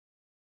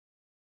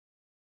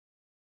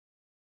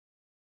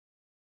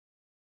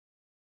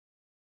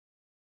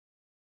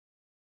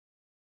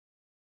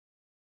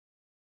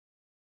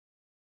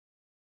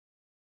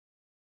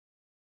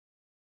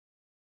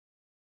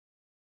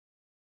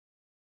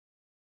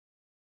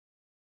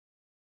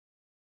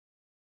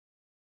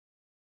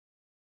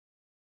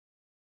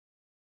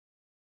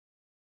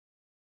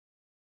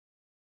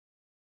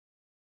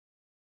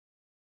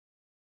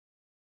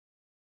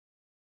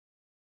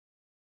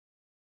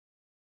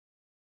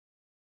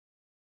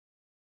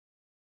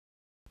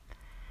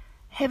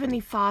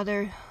Heavenly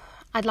Father,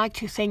 I'd like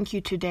to thank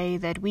you today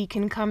that we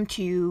can come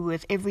to you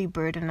with every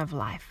burden of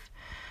life,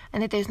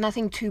 and that there's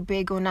nothing too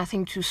big or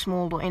nothing too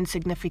small or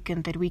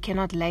insignificant that we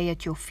cannot lay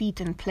at your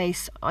feet and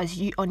place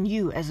on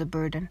you as a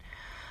burden.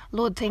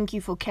 Lord, thank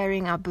you for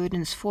carrying our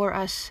burdens for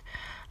us.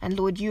 And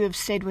Lord, you have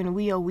said when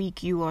we are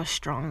weak, you are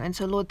strong. And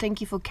so, Lord,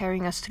 thank you for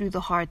carrying us through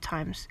the hard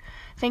times.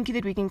 Thank you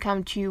that we can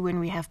come to you when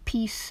we have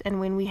peace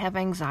and when we have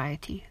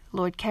anxiety.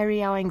 Lord,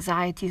 carry our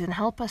anxieties and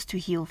help us to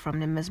heal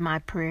from them is my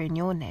prayer in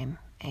your name.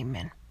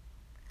 Amen.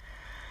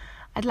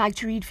 I'd like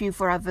to read for you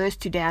for our verse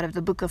today out of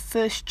the book of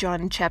 1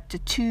 John chapter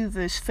 2,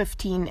 verse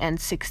 15 and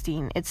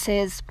 16. It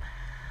says,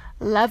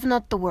 "Love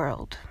not the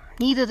world,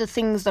 neither the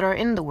things that are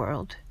in the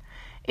world.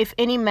 If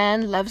any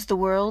man loves the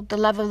world, the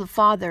love of the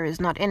Father is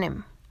not in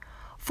him.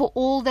 For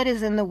all that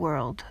is in the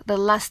world, the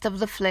lust of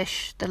the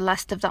flesh, the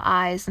lust of the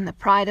eyes, and the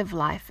pride of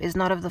life is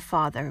not of the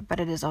Father, but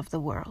it is of the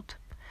world."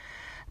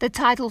 The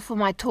title for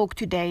my talk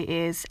today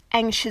is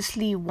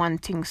Anxiously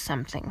Wanting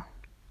Something.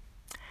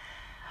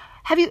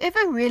 Have you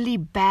ever really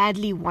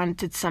badly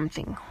wanted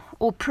something,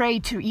 or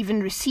prayed to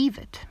even receive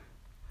it?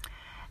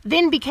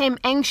 Then became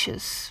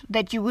anxious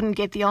that you wouldn't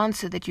get the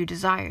answer that you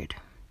desired?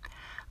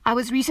 I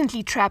was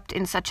recently trapped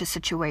in such a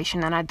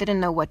situation, and I didn't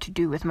know what to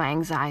do with my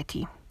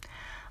anxiety.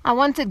 I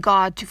wanted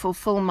God to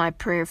fulfill my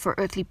prayer for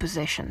earthly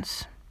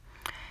possessions.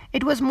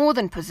 It was more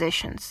than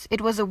possessions.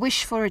 It was a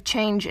wish for a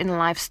change in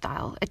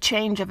lifestyle, a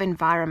change of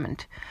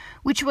environment,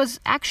 which was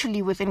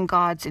actually within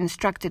God's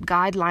instructed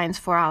guidelines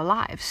for our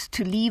lives,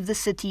 to leave the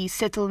city,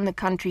 settle in the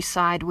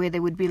countryside where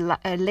there would be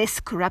a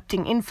less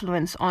corrupting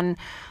influence on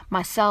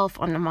myself,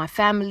 on my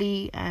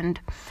family,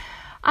 and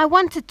I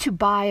wanted to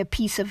buy a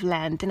piece of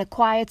land in a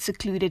quiet,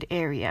 secluded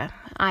area.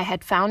 I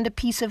had found a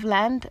piece of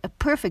land, a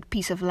perfect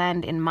piece of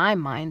land in my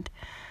mind,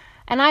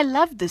 and I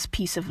loved this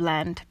piece of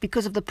land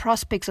because of the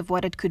prospects of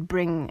what it could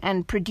bring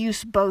and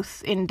produce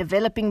both in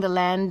developing the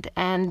land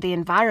and the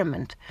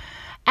environment,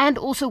 and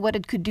also what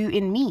it could do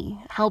in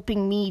me,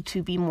 helping me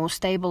to be more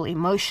stable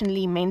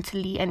emotionally,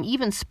 mentally, and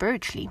even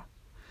spiritually.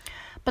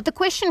 But the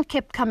question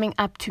kept coming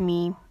up to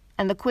me,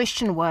 and the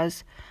question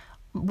was,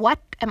 what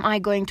am I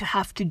going to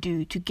have to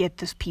do to get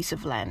this piece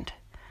of land?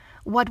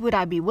 What would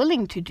I be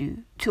willing to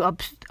do to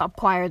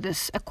acquire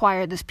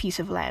this piece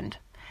of land?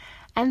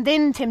 And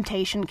then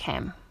temptation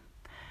came.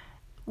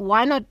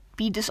 Why not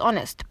be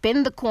dishonest,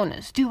 bend the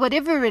corners, do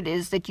whatever it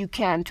is that you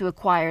can to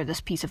acquire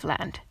this piece of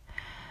land?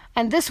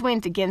 And this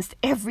went against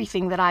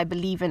everything that I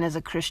believe in as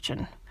a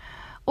Christian.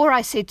 Or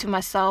I said to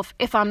myself,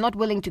 if I'm not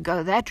willing to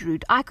go that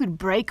route, I could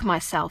break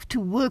myself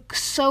to work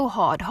so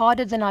hard,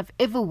 harder than I've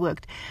ever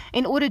worked,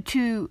 in order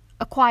to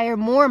acquire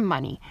more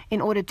money,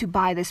 in order to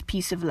buy this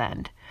piece of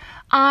land.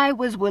 I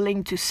was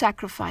willing to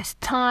sacrifice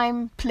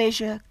time,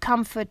 pleasure,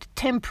 comfort,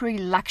 temporary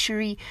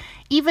luxury,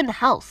 even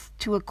health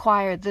to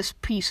acquire this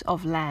piece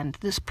of land,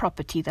 this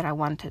property that I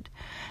wanted.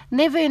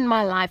 Never in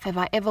my life have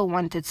I ever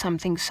wanted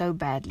something so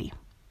badly.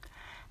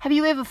 Have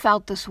you ever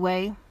felt this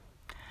way?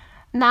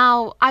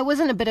 Now, I was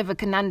in a bit of a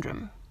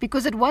conundrum,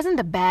 because it wasn't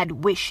a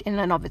bad wish in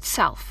and of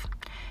itself,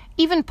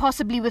 even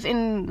possibly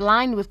within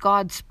line with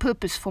God's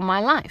purpose for my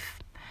life.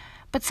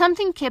 But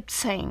something kept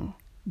saying,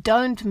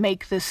 don't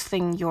make this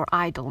thing your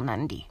idol,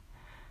 Nandi.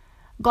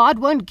 God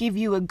won't give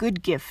you a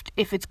good gift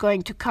if it's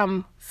going to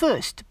come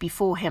first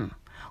before Him,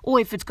 or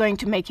if it's going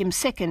to make Him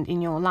second in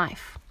your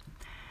life.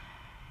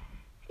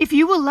 If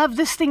you will love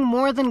this thing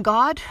more than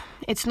God,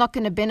 it's not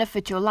going to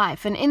benefit your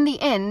life. And in the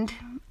end,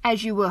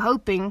 as you were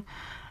hoping,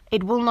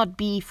 it will not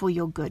be for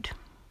your good.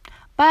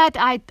 But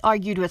I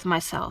argued with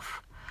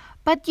myself.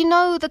 But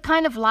the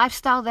kind of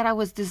lifestyle that I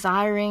was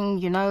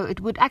desiring, it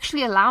would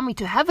actually allow me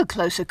to have a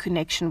closer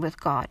connection with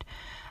God.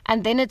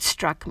 And then it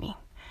struck me.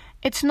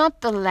 It's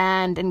not the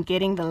land and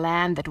getting the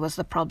land that was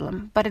the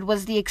problem, but it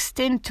was the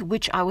extent to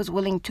which I was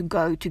willing to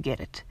go to get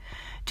it,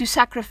 to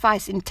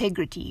sacrifice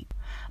integrity.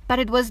 But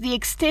it was the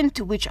extent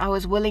to which I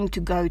was willing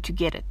to go to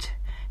get it.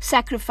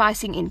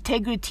 Sacrificing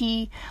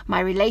integrity, my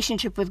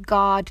relationship with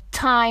God,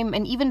 time,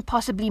 and even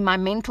possibly my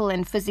mental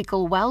and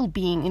physical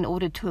well-being in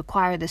order to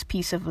acquire this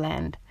piece of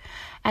land.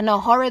 And a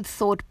horrid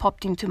thought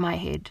popped into my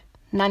head.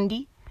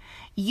 Nandi,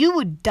 you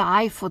would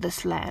die for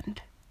this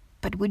land,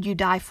 but would you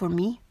die for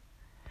me?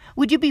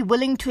 Would you be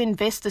willing to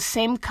invest the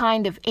same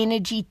kind of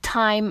energy,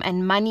 time,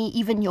 and money,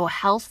 even your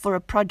health, for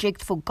a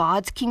project for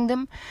God's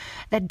kingdom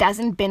that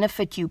doesn't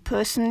benefit you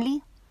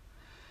personally?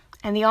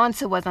 And the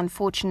answer was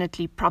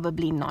unfortunately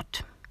probably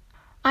not.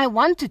 I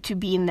wanted to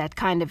be in that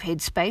kind of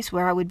headspace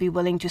where I would be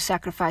willing to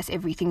sacrifice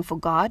everything for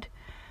God,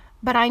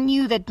 but I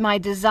knew that my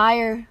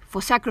desire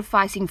for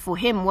sacrificing for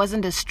Him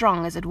wasn't as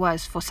strong as it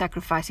was for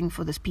sacrificing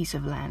for this piece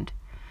of land.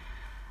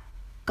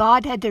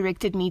 God had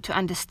directed me to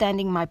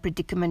understanding my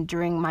predicament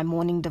during my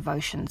morning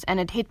devotions, and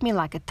it hit me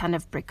like a ton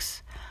of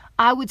bricks.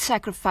 I would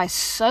sacrifice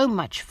so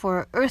much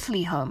for an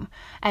earthly home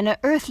and an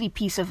earthly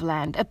piece of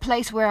land, a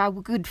place where I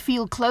could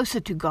feel closer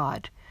to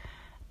God.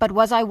 But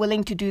was I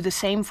willing to do the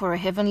same for a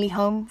heavenly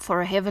home,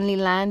 for a heavenly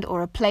land,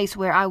 or a place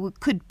where I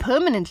could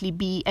permanently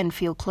be and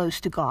feel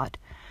close to God?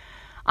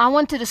 I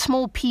wanted a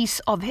small piece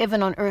of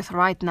heaven on earth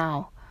right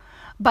now,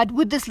 But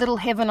would this little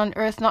heaven on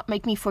earth not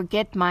make me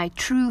forget my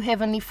true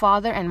heavenly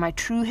Father and my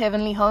true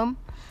heavenly home?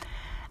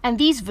 And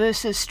these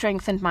verses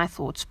strengthened my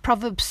thoughts.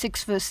 Proverbs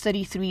 6 verse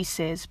 33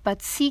 says,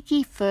 "But seek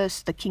ye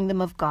first the kingdom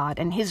of God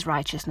and his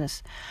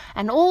righteousness,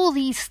 and all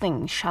these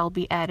things shall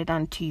be added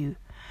unto you."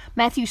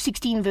 Matthew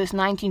 16 verse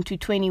 19 to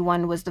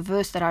 21 was the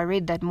verse that I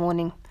read that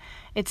morning.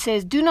 It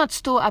says, "Do not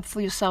store up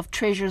for yourself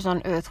treasures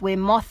on earth, where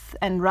moth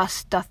and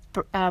rust doth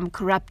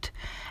corrupt,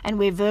 and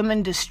where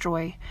vermin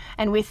destroy,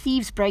 and where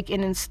thieves break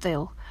in and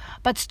steal.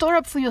 But store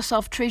up for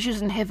yourself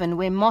treasures in heaven,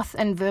 where moth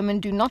and vermin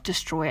do not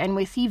destroy, and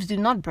where thieves do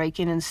not break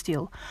in and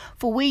steal.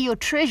 For where your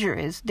treasure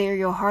is, there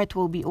your heart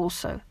will be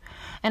also."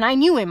 And I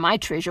knew where my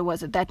treasure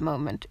was at that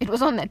moment. It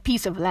was on that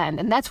piece of land,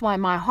 and that's why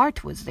my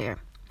heart was there.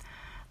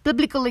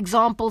 Biblical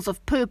examples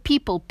of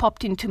people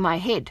popped into my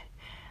head.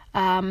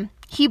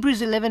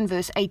 Hebrews 11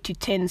 verse 8 to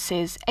 10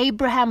 says,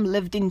 "Abraham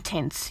lived in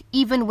tents,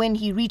 even when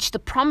he reached the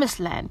promised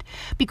land,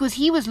 because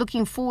he was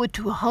looking forward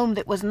to a home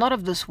that was not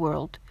of this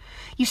world."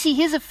 You see,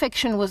 his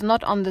affection was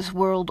not on this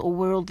world or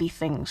worldly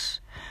things.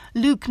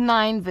 Luke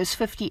 9 verse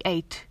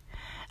 58.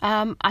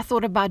 I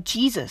thought about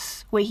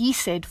Jesus, where he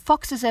said,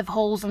 "Foxes have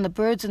holes and the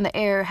birds in the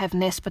air have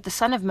nests, but the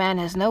Son of Man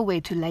has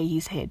nowhere to lay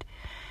his head."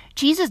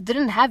 Jesus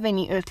didn't have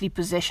any earthly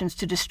possessions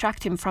to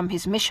distract him from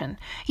his mission.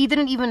 He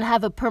didn't even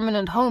have a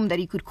permanent home that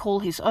he could call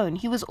his own.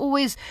 He was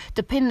always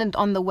dependent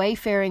on the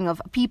wayfaring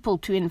of people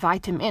to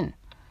invite him in.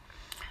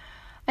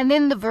 And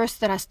then the verse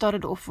that I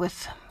started off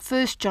with,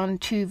 1 John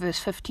 2 verse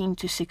 15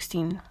 to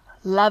 16.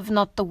 "Love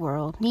not the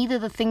world, neither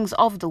the things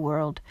of the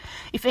world.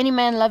 If any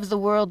man loves the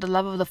world, the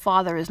love of the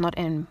Father is not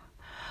in him.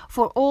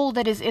 For all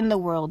that is in the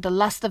world, the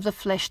lust of the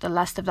flesh, the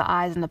lust of the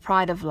eyes, and the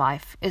pride of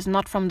life, is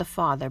not from the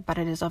Father, but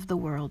it is of the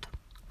world."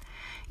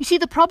 You see,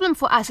 the problem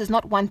for us is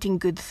not wanting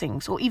good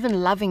things or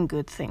even loving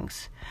good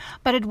things.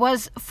 But it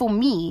was, for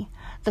me,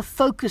 the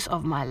focus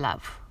of my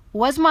love.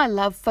 Was my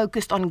love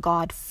focused on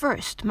God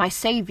first, my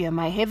Savior,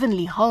 my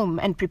heavenly home,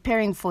 and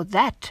preparing for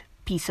that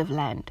piece of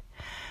land?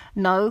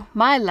 No,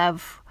 my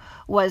love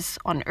was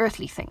on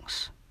earthly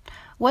things.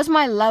 Was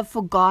my love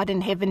for God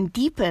and heaven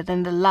deeper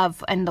than the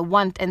love and the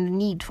want and the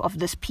need of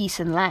this peace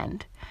and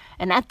land?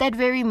 And at that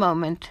very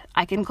moment,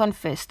 I can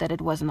confess that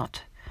it was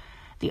not.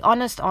 The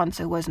honest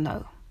answer was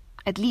no.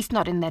 At least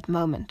not in that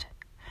moment.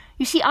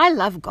 You see, I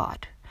love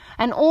God,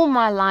 and all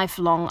my life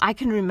long I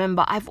can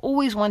remember I've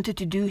always wanted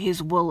to do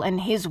His will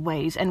and His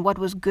ways and what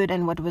was good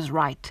and what was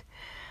right.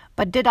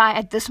 But did I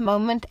at this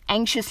moment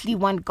anxiously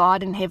want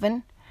God in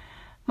heaven?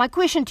 My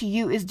question to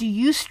you is, do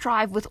you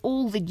strive with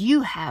all that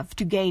you have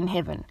to gain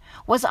heaven?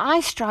 Was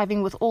I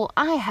striving with all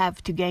I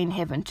have to gain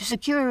heaven, to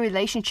secure a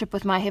relationship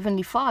with my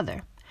Heavenly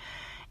Father?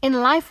 In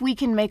life, we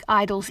can make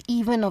idols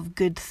even of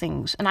good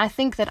things, and I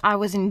think that I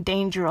was in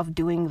danger of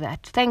doing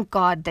that. Thank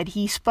God that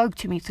He spoke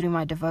to me through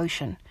my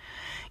devotion.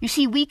 You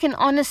see, we can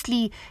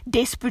honestly,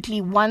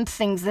 desperately want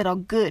things that are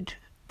good,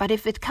 but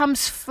if it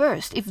comes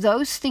first, if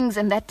those things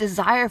and that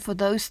desire for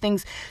those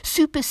things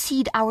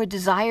supersede our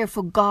desire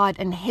for God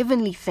and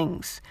heavenly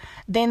things,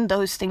 then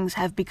those things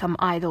have become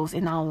idols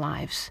in our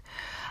lives.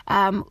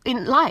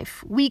 In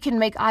life, we can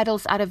make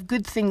idols out of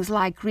good things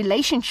like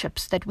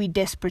relationships that we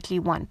desperately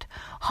want,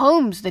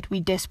 homes that we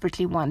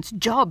desperately want,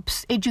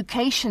 jobs,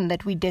 education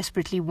that we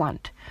desperately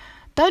want.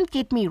 Don't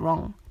get me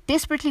wrong.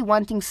 Desperately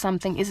wanting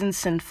something isn't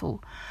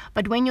sinful,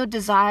 but when your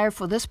desire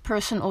for this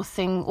person or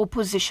thing or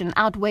position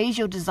outweighs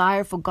your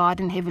desire for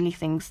God and heavenly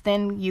things,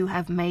 then you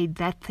have made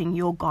that thing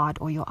your God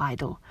or your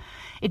idol.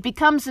 It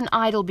becomes an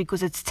idol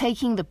because it's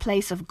taking the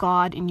place of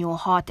God in your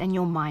heart and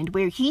your mind,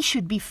 where He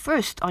should be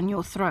first on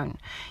your throne.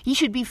 He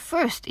should be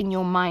first in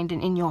your mind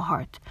and in your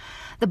heart.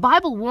 The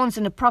Bible warns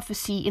in a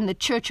prophecy in the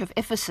church of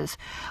Ephesus,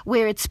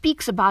 where it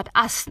speaks about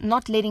us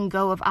not letting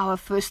go of our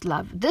first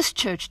love. This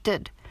church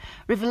did.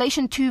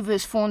 Revelation 2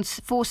 verse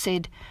 4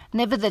 said,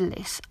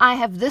 "Nevertheless, I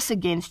have this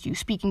against you,"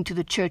 speaking to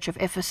the church of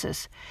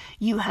Ephesus,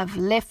 "you have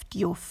left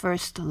your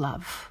first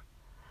love."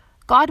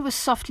 God was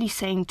softly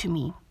saying to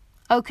me,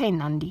 "Okay,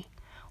 Nandi,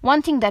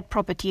 wanting that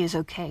property is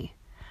okay,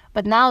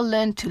 but now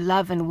learn to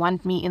love and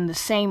want me in the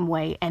same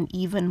way and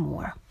even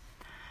more."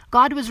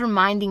 God was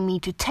reminding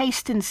me to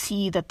taste and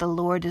see that the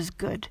Lord is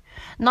good.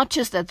 Not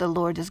just that the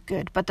Lord is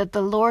good, but that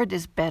the Lord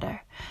is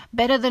better.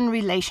 Better than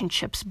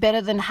relationships,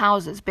 better than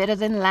houses, better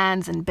than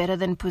lands, and better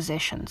than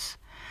possessions.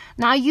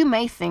 Now you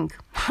may think,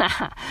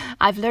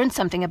 I've learned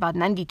something about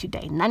Nandi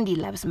today. Nandi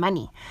loves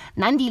money.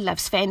 Nandi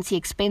loves fancy,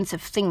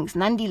 expensive things.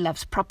 Nandi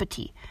loves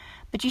property.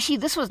 But you see,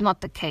 this was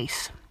not the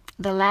case.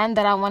 The land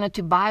that I wanted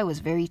to buy was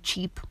very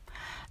cheap.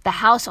 The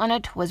house on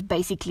it was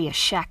basically a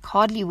shack,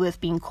 hardly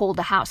worth being called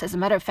a house. As a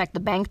matter of fact, the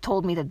bank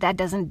told me that they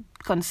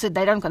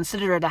don't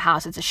consider it a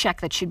house. It's a shack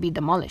that should be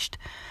demolished.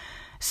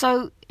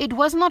 So it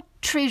was not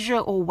treasure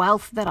or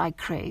wealth that I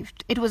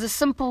craved. It was a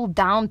simple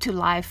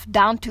down-to-life,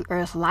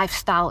 down-to-earth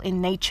lifestyle in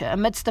nature,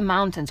 amidst the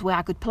mountains, where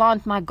I could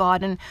plant my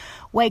garden,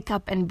 wake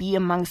up and be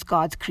amongst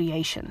God's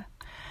creation.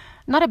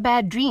 Not a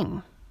bad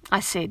dream, I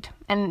said,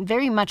 and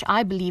very much,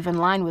 I believe, in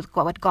line with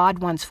what God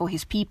wants for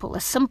his people. A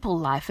simple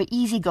life, an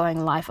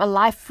easygoing life, a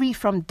life free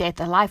from debt,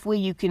 a life where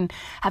you can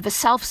have a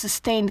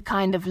self-sustained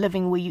kind of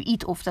living where you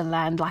eat off the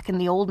land like in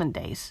the olden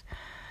days.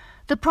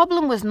 The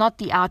problem was not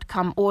the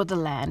outcome or the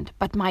land,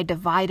 but my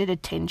divided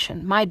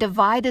attention, my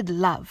divided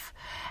love,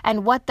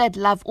 and what that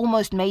love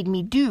almost made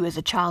me do as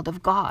a child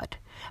of God,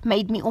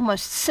 made me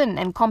almost sin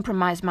and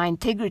compromise my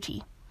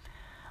integrity.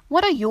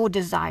 What are your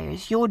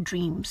desires, your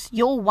dreams,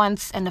 your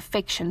wants and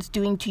affections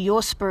doing to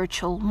your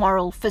spiritual,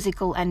 moral,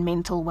 physical, and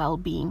mental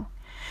well-being?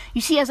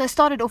 You see, as I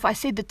started off, I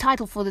said the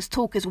title for this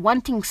talk is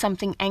Wanting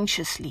Something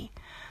Anxiously.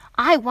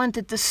 I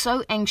wanted this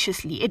so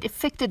anxiously, it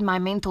affected my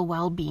mental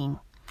well-being.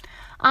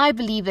 I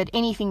believe that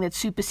anything that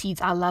supersedes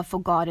our love for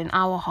God in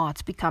our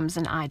hearts becomes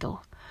an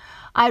idol.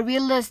 I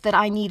realized that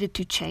I needed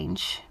to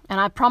change, and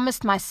I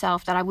promised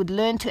myself that I would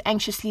learn to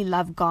anxiously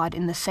love God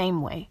in the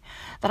same way,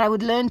 that I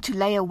would learn to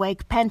lay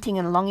awake panting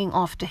and longing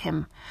after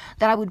him,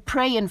 that I would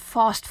pray and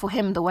fast for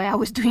him the way I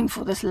was doing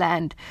for this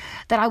land,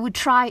 that I would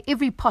try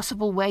every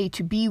possible way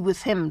to be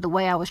with him the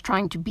way I was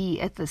trying to be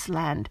at this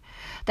land,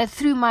 that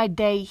through my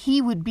day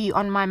he would be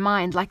on my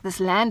mind like this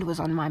land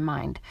was on my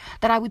mind,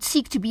 that I would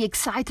seek to be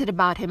excited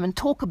about him and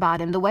talk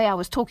about him the way I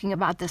was talking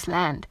about this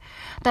land,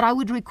 that I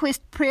would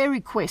request prayer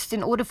requests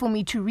in order for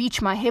me to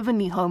reach my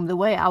heavenly home the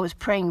way I was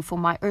praying for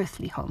my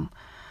earthly home.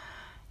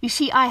 You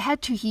see, I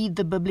had to heed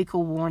the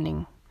biblical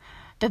warning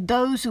that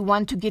those who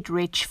want to get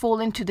rich fall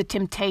into the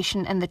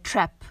temptation and the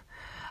trap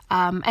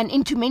and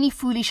into many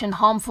foolish and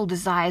harmful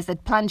desires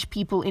that plunge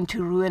people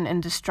into ruin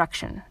and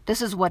destruction.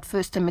 This is what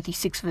 1 Timothy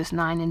 6 verse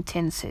 9 and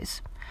 10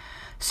 says.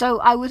 So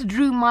I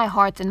withdrew my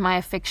heart and my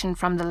affection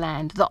from the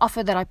land. The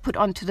offer that I put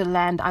onto the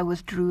land I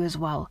withdrew as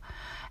well.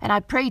 And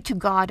I prayed to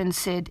God and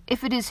said,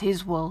 if it is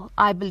his will,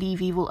 I believe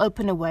he will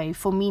open a way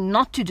for me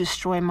not to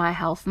destroy my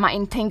health, my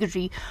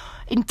integrity,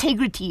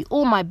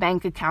 or my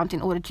bank account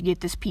in order to get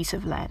this piece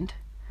of land.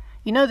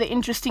 You know the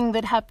interesting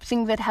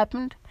thing that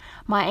happened?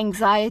 My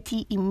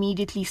anxiety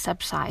immediately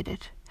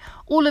subsided.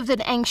 All of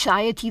that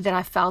anxiety that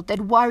I felt,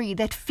 that worry,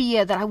 that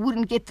fear that I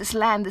wouldn't get this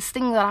land, this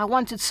thing that I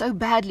wanted so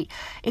badly,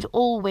 it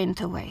all went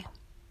away.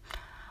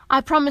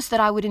 I promised that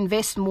I would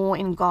invest more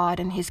in God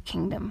and his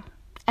kingdom.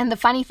 And the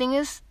funny thing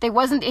is, there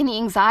wasn't any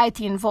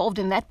anxiety involved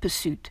in that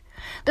pursuit.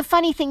 The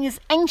funny thing is,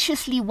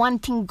 anxiously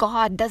wanting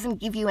God doesn't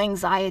give you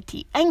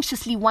anxiety.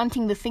 Anxiously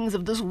wanting the things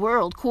of this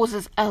world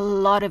causes a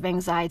lot of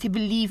anxiety.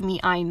 Believe me,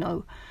 I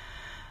know.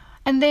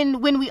 And then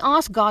when we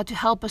ask God to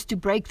help us to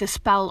break the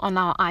spell on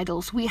our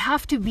idols, we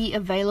have to be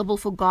available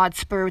for God's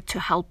Spirit to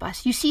help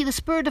us. You see, the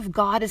Spirit of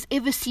God is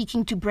ever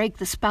seeking to break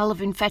the spell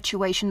of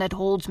infatuation that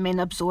holds men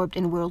absorbed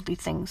in worldly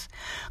things.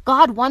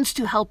 God wants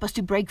to help us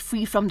to break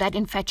free from that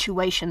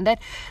infatuation,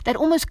 that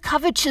almost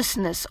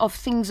covetousness of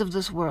things of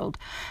this world,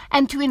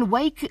 and to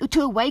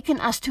awaken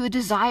us to a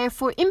desire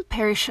for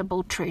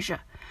imperishable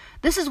treasure.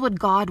 This is what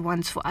God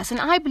wants for us.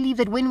 And I believe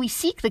that when we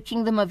seek the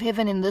kingdom of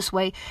heaven in this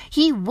way,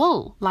 he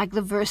will, like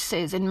the verse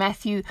says in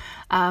Matthew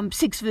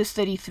 6 verse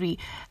 33,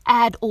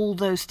 add all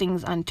those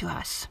things unto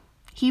us.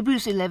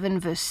 Hebrews 11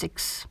 verse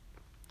 6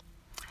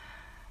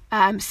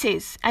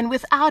 says, and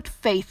without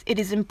faith it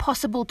is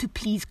impossible to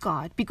please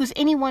God, because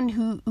anyone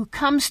who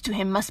comes to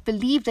him must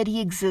believe that he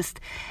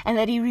exists and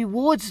that he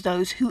rewards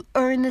those who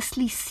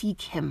earnestly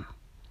seek him.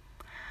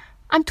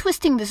 I'm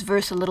twisting this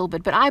verse a little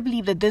bit, but I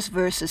believe that this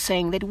verse is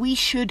saying that we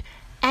should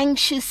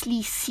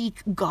anxiously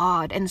seek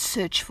God and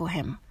search for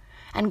him,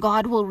 and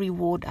God will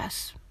reward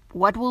us.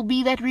 What will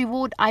be that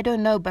reward? I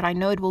don't know, but I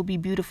know it will be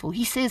beautiful.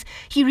 He says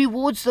he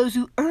rewards those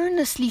who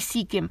earnestly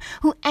seek him,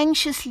 who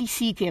anxiously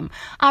seek him.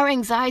 Our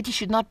anxiety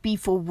should not be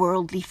for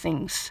worldly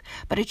things,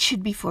 but it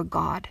should be for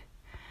God.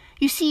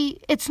 You see,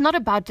 it's not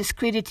about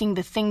discrediting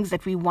the things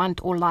that we want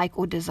or like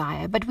or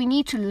desire, but we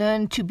need to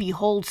learn to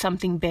behold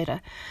something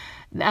better.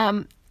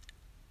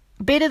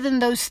 Better than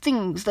those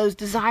things, those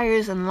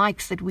desires and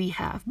likes that we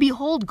have.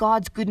 Behold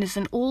God's goodness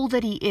in all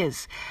that he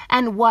is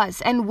and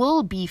was and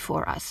will be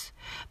for us.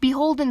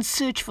 Behold and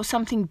search for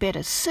something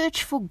better.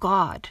 Search for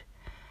God.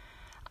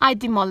 I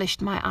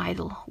demolished my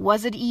idol.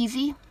 Was it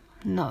easy?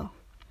 No.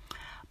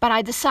 But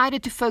I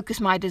decided to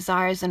focus my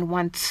desires and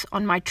wants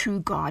on my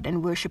true God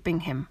and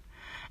worshiping him.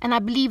 And I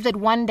believe that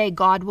one day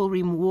God will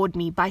reward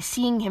me by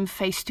seeing him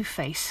face to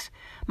face.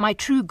 My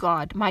true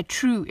God, my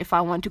true, if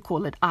I want to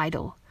call it,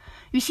 idol.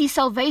 You see,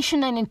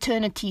 salvation and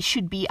eternity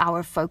should be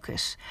our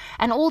focus.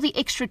 And all the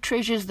extra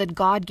treasures that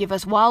God gives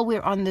us while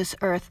we're on this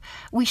earth,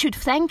 we should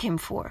thank him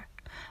for.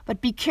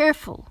 But be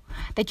careful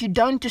that you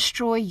don't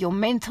destroy your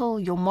mental,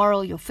 your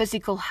moral, your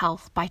physical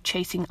health by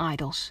chasing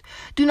idols.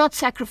 Do not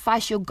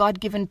sacrifice your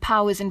God-given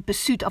powers in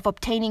pursuit of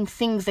obtaining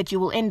things that you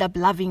will end up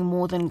loving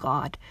more than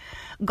God.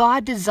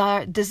 God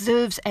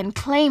deserves and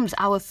claims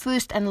our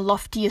first and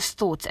loftiest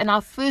thoughts and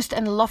our first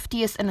and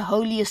loftiest and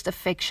holiest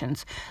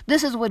affections.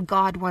 This is what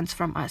God wants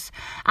from us.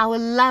 Our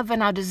love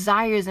and our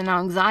desires and our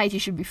anxiety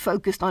should be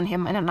focused on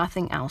him and on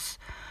nothing else.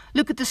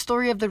 Look at the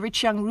story of the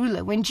rich young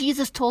ruler. When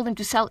Jesus told him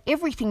to sell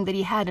everything that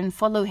he had and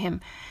follow him,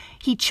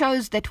 he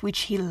chose that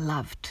which he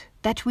loved.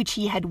 that which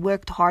he had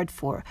worked hard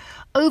for,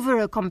 over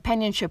a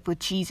companionship with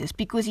Jesus,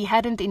 because he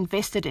hadn't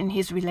invested in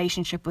his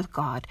relationship with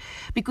God.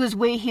 Because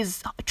where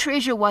his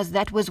treasure was,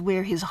 that was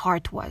where his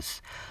heart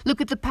was.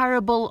 Look at the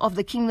parable of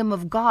the kingdom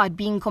of God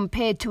being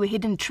compared to a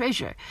hidden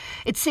treasure.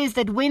 It says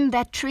that when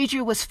that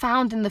treasure was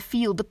found in the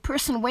field, the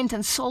person went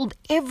and sold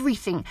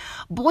everything,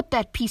 bought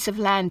that piece of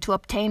land to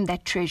obtain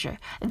that treasure.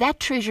 That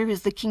treasure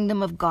is the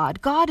kingdom of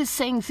God. God is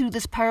saying through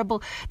this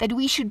parable that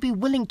we should be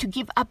willing to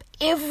give up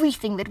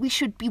everything, that we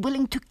should be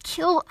willing to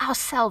kill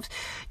ourselves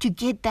to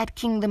get that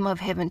kingdom of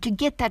heaven, to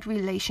get that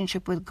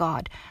relationship with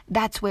God.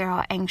 That's where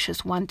our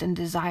anxious want and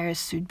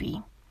desires should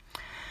be.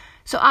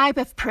 So I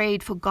have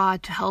prayed for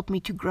God to help me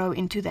to grow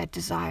into that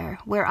desire,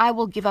 where I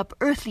will give up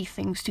earthly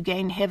things to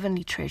gain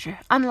heavenly treasure,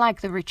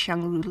 unlike the rich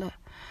young ruler.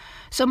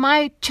 So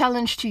my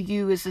challenge to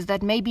you is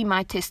that maybe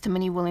my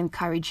testimony will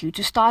encourage you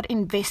to start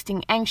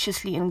investing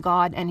anxiously in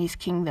God and his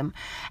kingdom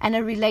and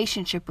a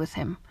relationship with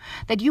him.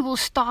 That you will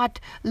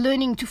start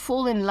learning to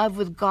fall in love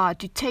with God,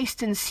 to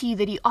taste and see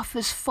that he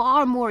offers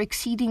far more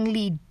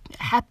exceedingly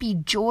happy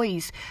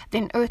joys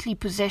than earthly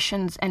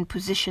possessions and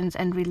positions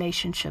and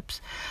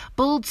relationships.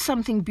 Build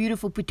something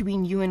beautiful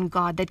between you and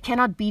God that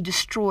cannot be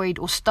destroyed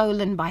or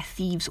stolen by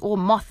thieves, or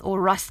moth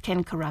or rust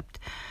can corrupt.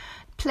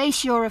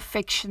 Place your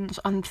affections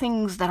on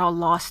things that are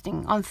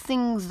lasting, on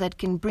things that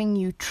can bring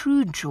you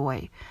true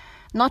joy,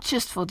 not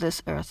just for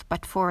this earth,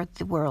 but for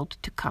the world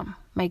to come.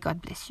 May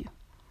God bless you.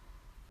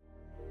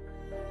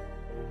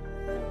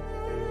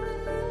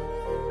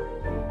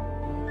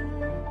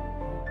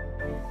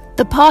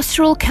 The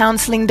Pastoral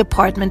Counseling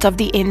Department of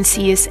the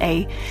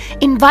NCSA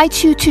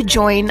invites you to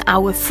join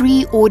our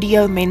free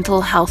audio mental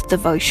health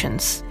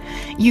devotions.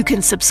 You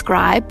can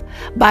subscribe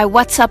by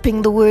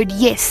WhatsApping the word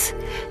YES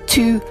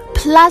to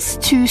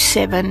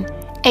 +27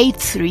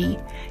 83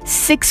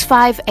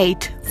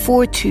 658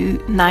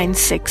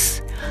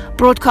 4296.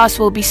 Broadcasts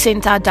will be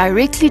sent out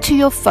directly to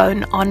your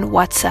phone on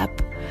WhatsApp.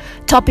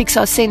 Topics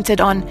are centered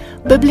on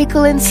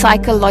biblical and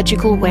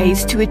psychological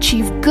ways to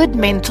achieve good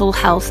mental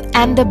health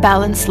and a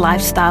balanced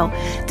lifestyle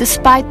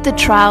despite the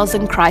trials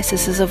and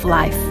crises of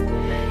life.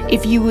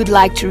 If you would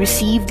like to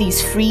receive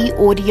these free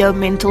audio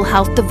mental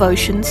health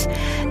devotions,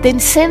 then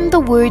send the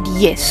word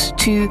YES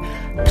to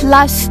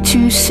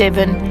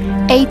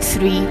 +27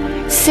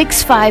 83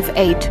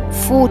 658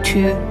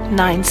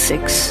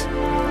 4296.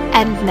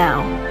 And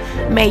now,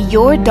 may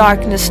your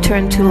darkness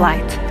turn to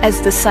light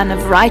as the Son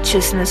of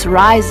Righteousness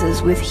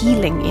rises with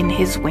healing in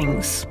his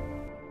wings.